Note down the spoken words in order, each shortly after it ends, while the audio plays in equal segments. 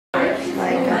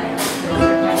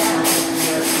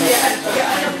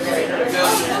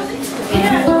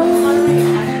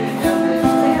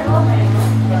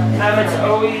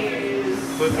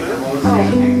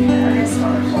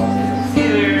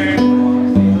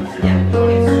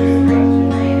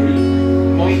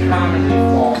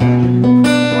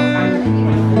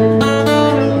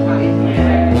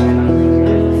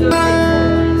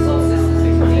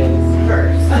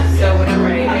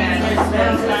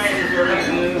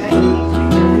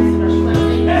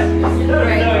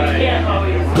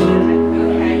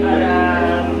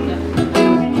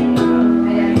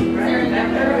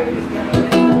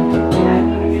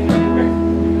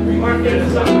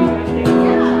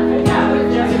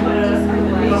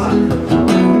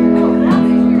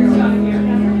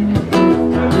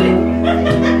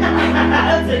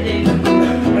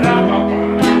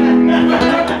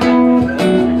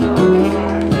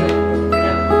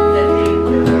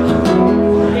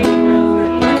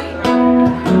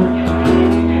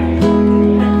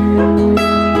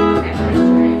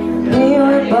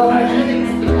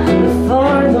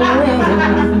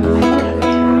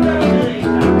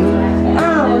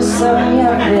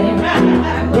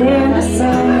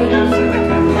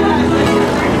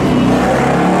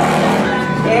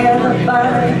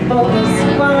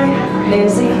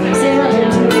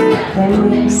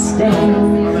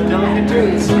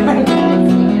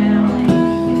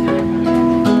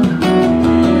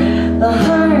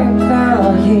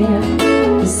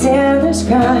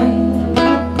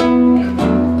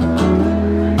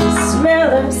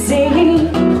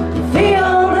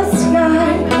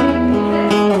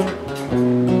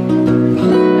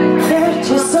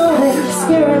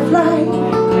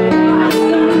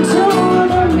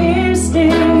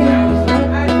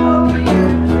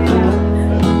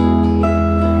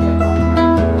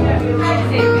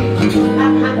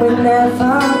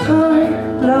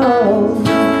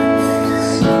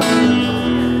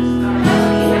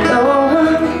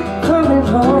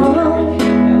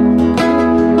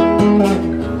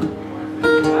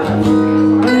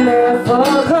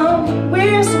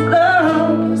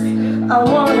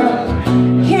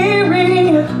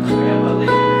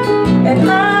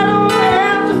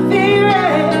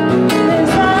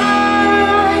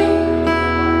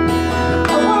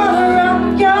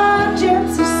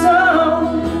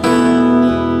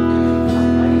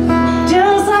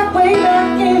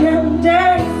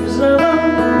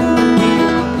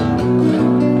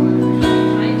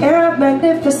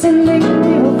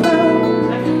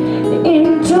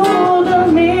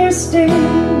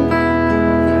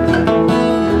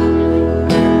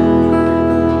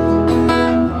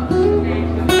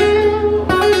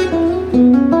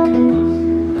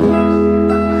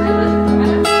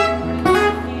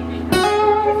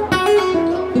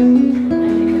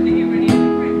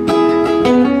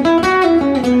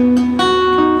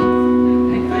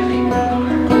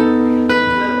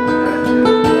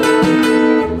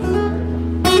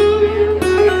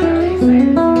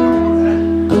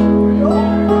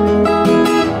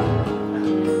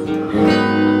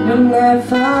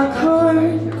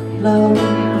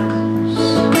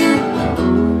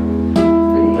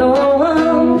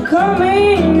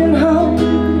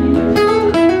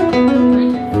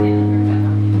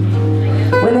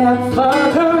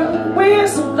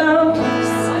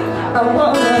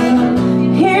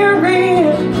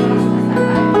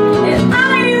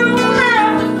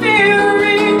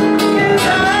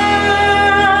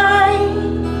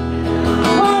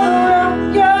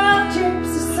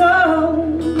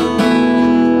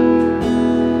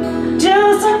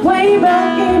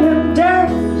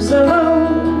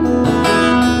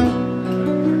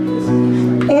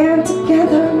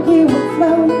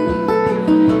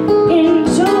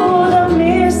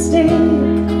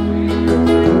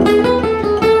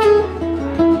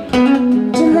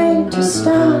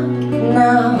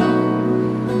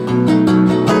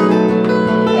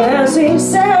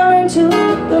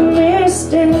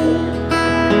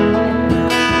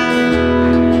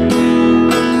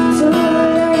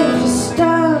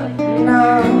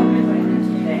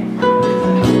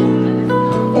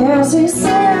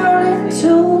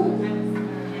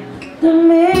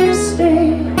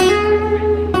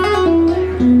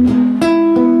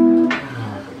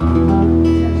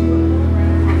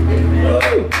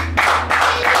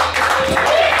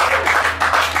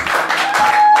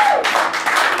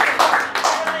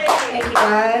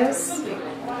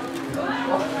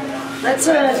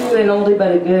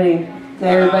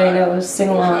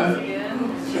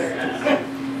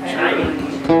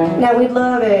Now we'd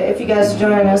love it if you guys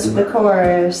join us with the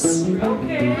chorus.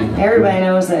 Everybody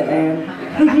knows it, man.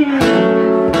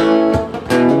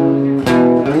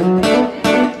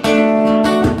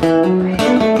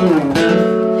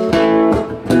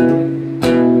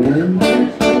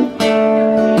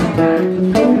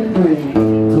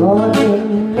 Born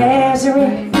in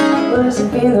Nazareth,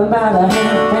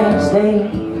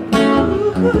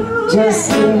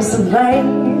 Just need some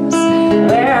place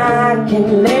where I can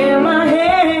lay my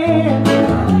head.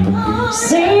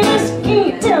 Saints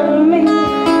keep telling me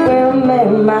where I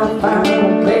made my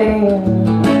final bed.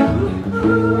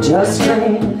 Just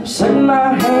stretch in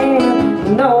my hand,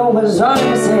 you know what's on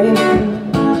his head.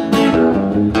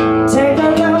 Take a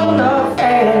load of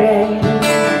Friday,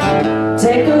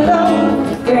 take a load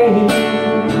of Friday,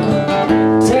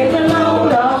 take a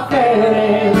load of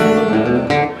Friday.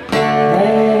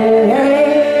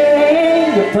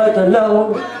 Hey, you put the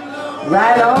load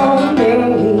right on me.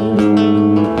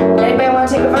 Anybody want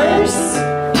to take a verse?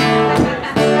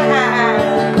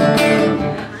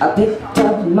 I picked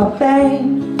up my bag,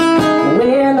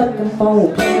 we're looking for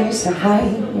a place to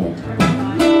hide.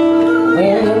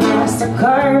 When Master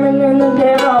Carmen and the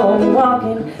devil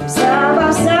walking side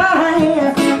by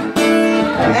side,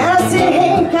 I say,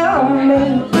 hey, come me,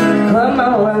 come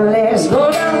on, let's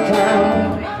go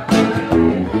downtown.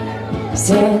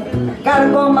 Said, gotta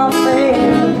go, my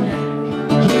friend,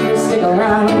 keep it stick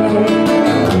around me.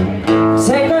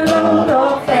 Take a load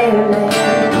of family,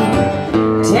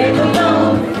 take a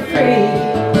load of free,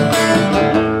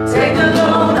 take a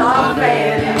load of family.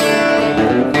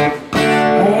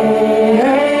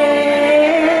 Hey,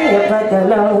 you put the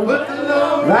load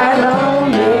right on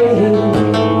me.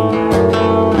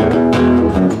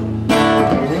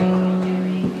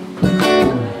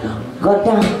 Go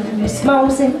down, Miss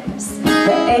Moses,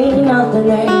 there ain't nothing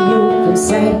that you can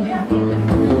say.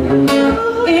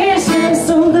 It's just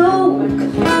a look,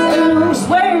 and Luke's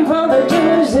waiting for the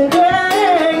Tuesday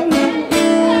day.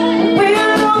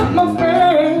 Well, my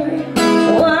friend,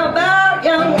 what about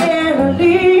young Annalise?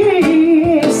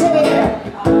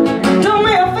 Do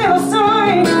me a favor,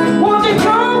 son, won't you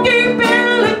come keep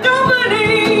Billy company?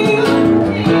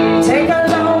 Take a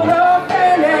load of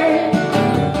Fanny,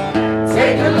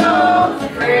 take a load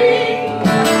free,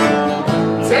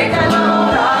 take a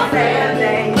load of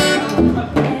Fanny.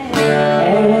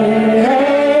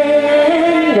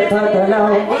 Put the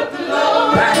load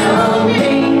right on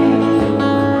me.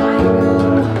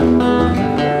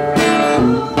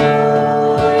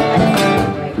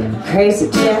 Crazy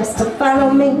chance to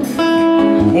follow me.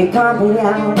 He caught me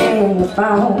out in the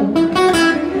phone.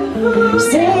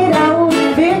 Said I will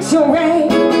fix your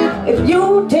rain if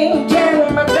you take care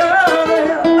of my girl.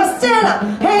 I said,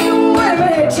 hey, wait a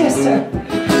minute, Chester.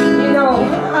 You know,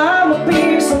 I'm a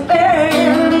piece of bad.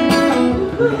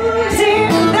 See,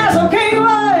 that's okay,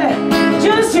 boy.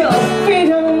 Just your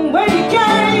freedom when you can.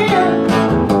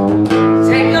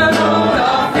 Take a load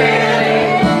of Fanny,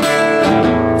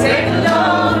 take a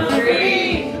load of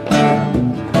free,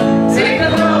 take a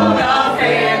load of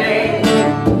Fanny.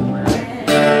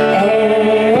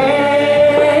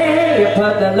 Hey, you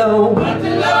put the load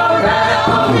right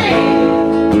on me.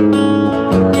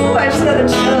 Ooh, I just got the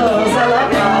chills. I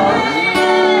love y'all.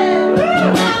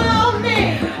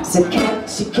 So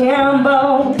catch your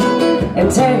cannonball and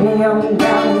take me on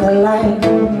down the line.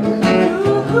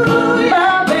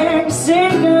 My back's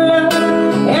sinking low,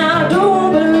 and I do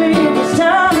believe it's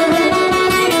time to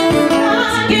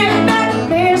get back to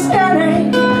Miss Annie.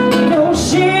 You know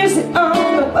she's the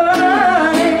only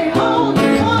one.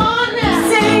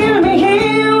 See me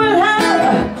here with her.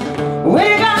 We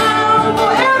got on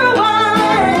for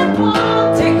everyone.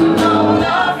 Take a load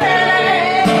of Fanny,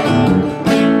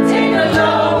 take a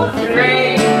load of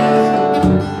free,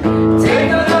 take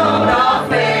a load of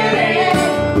Fanny.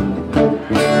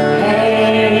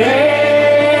 Hey,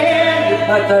 you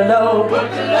put the load right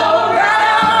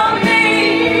on me.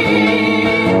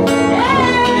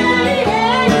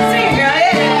 Sing, girl,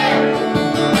 yeah.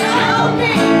 On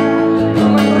me. Oh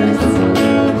my goodness.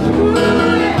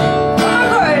 One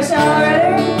chorus, y'all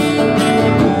ready?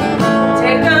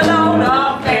 Take a load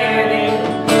of Fanny,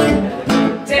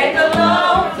 take a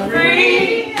load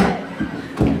free,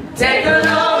 take a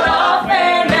load of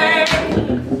Fanny.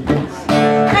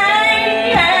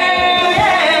 Hey,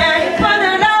 put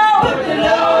the load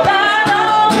right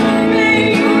on me.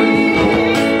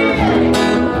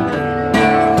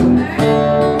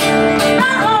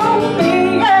 Right on me,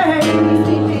 yeah.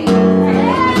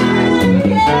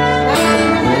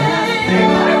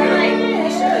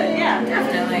 Yeah,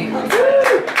 definitely.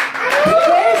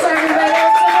 Thanks, everybody.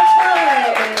 That's so much fun.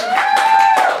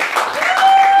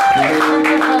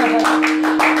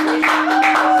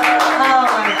 Oh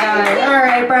my God. All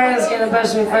right, Brian's gonna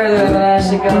push me further than I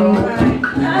should go.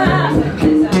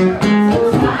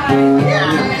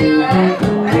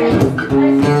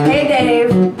 Hey,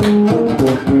 Dave.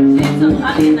 There's some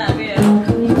honey in that beer.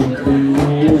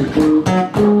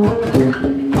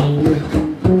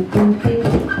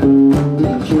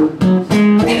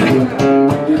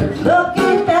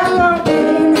 Looking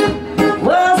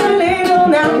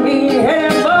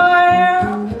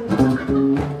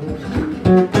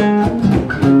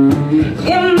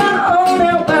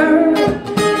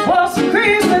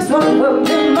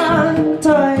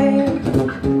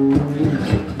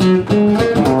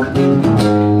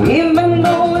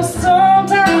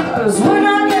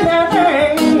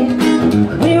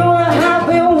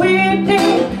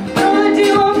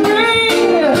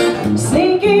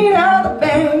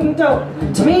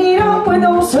to meet up with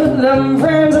those hoodlum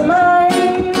friends of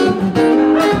mine.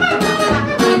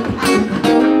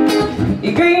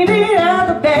 You greeted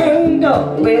at the bank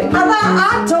door with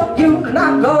I told you to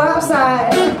not go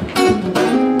outside.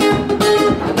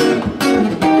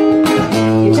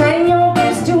 You trying your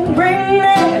best to bring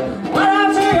that what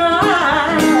out to your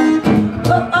eyes.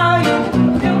 What are you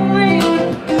doing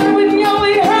with your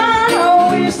behind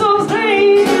always those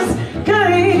days?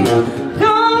 Could he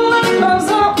go and close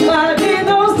up while I did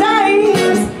those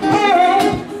days? And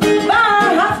if I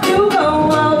have to go,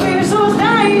 I'll wish those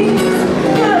days.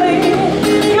 Could he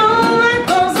go and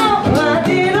close up while I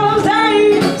did those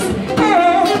days?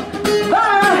 And if I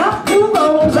have to go,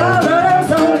 I'll learn that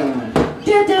song.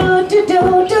 Do do do do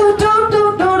do do do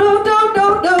do do do do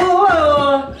do.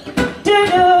 Do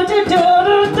do do do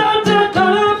do do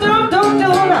do do do do.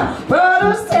 Now,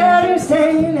 brother said you're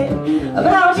saying it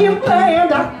about you playing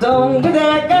doctor with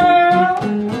that girl.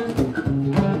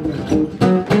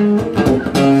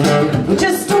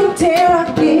 Just don't tell I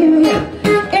give you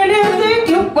anything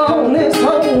you want this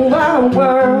whole wide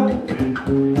world.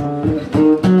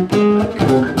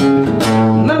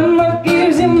 Mama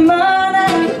gives you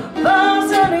money for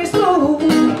Sunday school.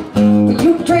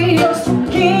 You trade your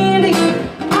candy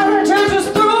out of church's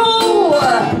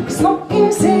through.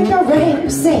 Smoking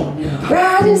cigarettes and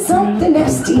writing something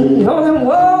nasty on the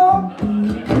wall.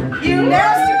 You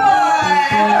nasty boy.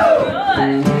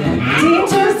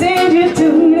 Teacher said you do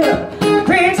the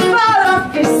principal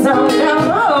office on down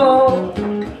the hall.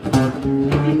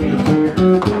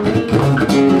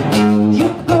 You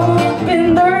go up and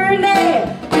learn that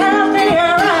how they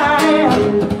are.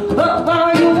 But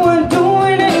while you were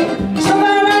doing it,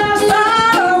 somebody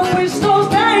outside wish those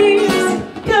days.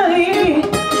 Yeah,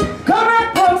 come back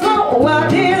once more, I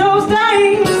did those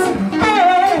days.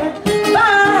 And if I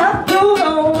have to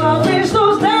go, I wish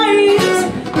those days.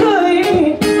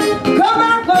 Yeah, come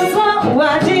back once more, I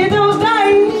did those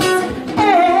days.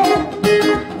 And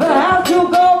if I have to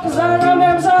go, 'cause I love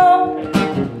them so.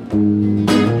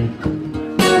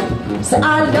 So I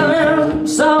love them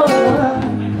so.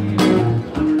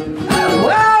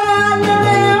 Well, I love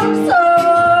them so.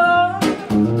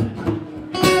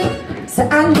 So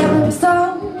I love them so.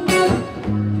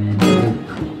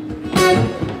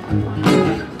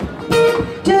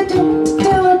 Do do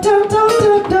do do do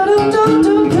do do do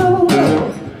do do.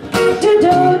 Do do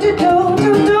do do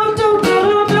do do do do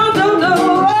do do do.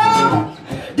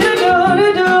 Do do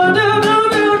do do do do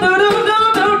do do do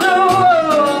do do.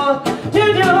 Do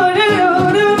do do do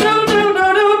do do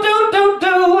do do do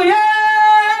do. Yeah.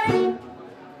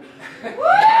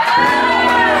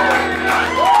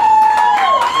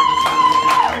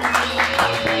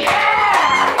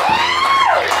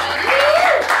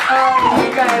 Oh, you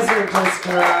guys are just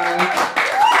great.